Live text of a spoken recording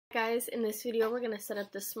Guys, in this video we're going to set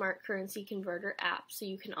up the Smart Currency Converter app so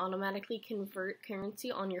you can automatically convert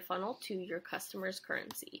currency on your funnel to your customer's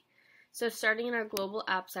currency. So starting in our global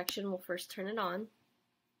app section, we'll first turn it on.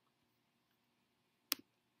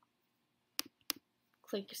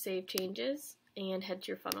 Click Save Changes and head to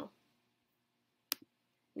your funnel.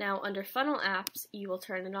 Now under Funnel Apps, you will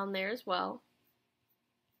turn it on there as well.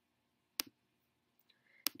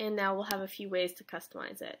 And now we'll have a few ways to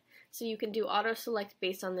customize it. So you can do auto select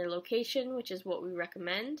based on their location, which is what we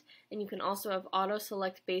recommend, and you can also have auto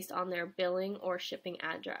select based on their billing or shipping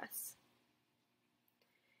address.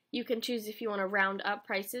 You can choose if you want to round up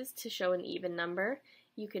prices to show an even number.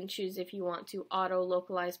 You can choose if you want to auto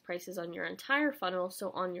localize prices on your entire funnel,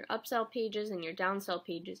 so on your upsell pages and your downsell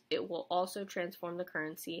pages it will also transform the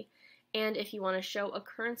currency. And if you want to show a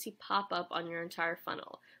currency pop-up on your entire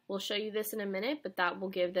funnel. We'll show you this in a minute, but that will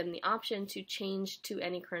give them the option to change to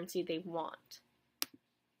any currency they want.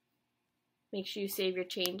 Make sure you save your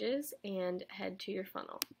changes and head to your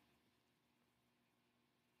funnel.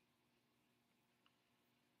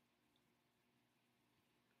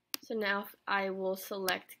 So now I will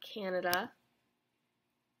select Canada.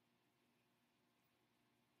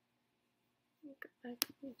 Go back to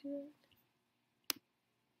it.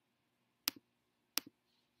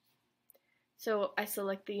 So I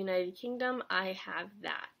select the United Kingdom, I have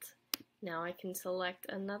that. Now I can select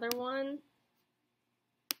another one,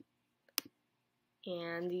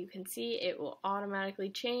 and you can see it will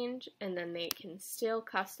automatically change, and then they can still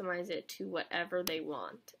customize it to whatever they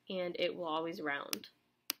want, and it will always round.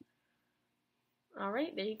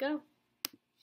 Alright, there you go.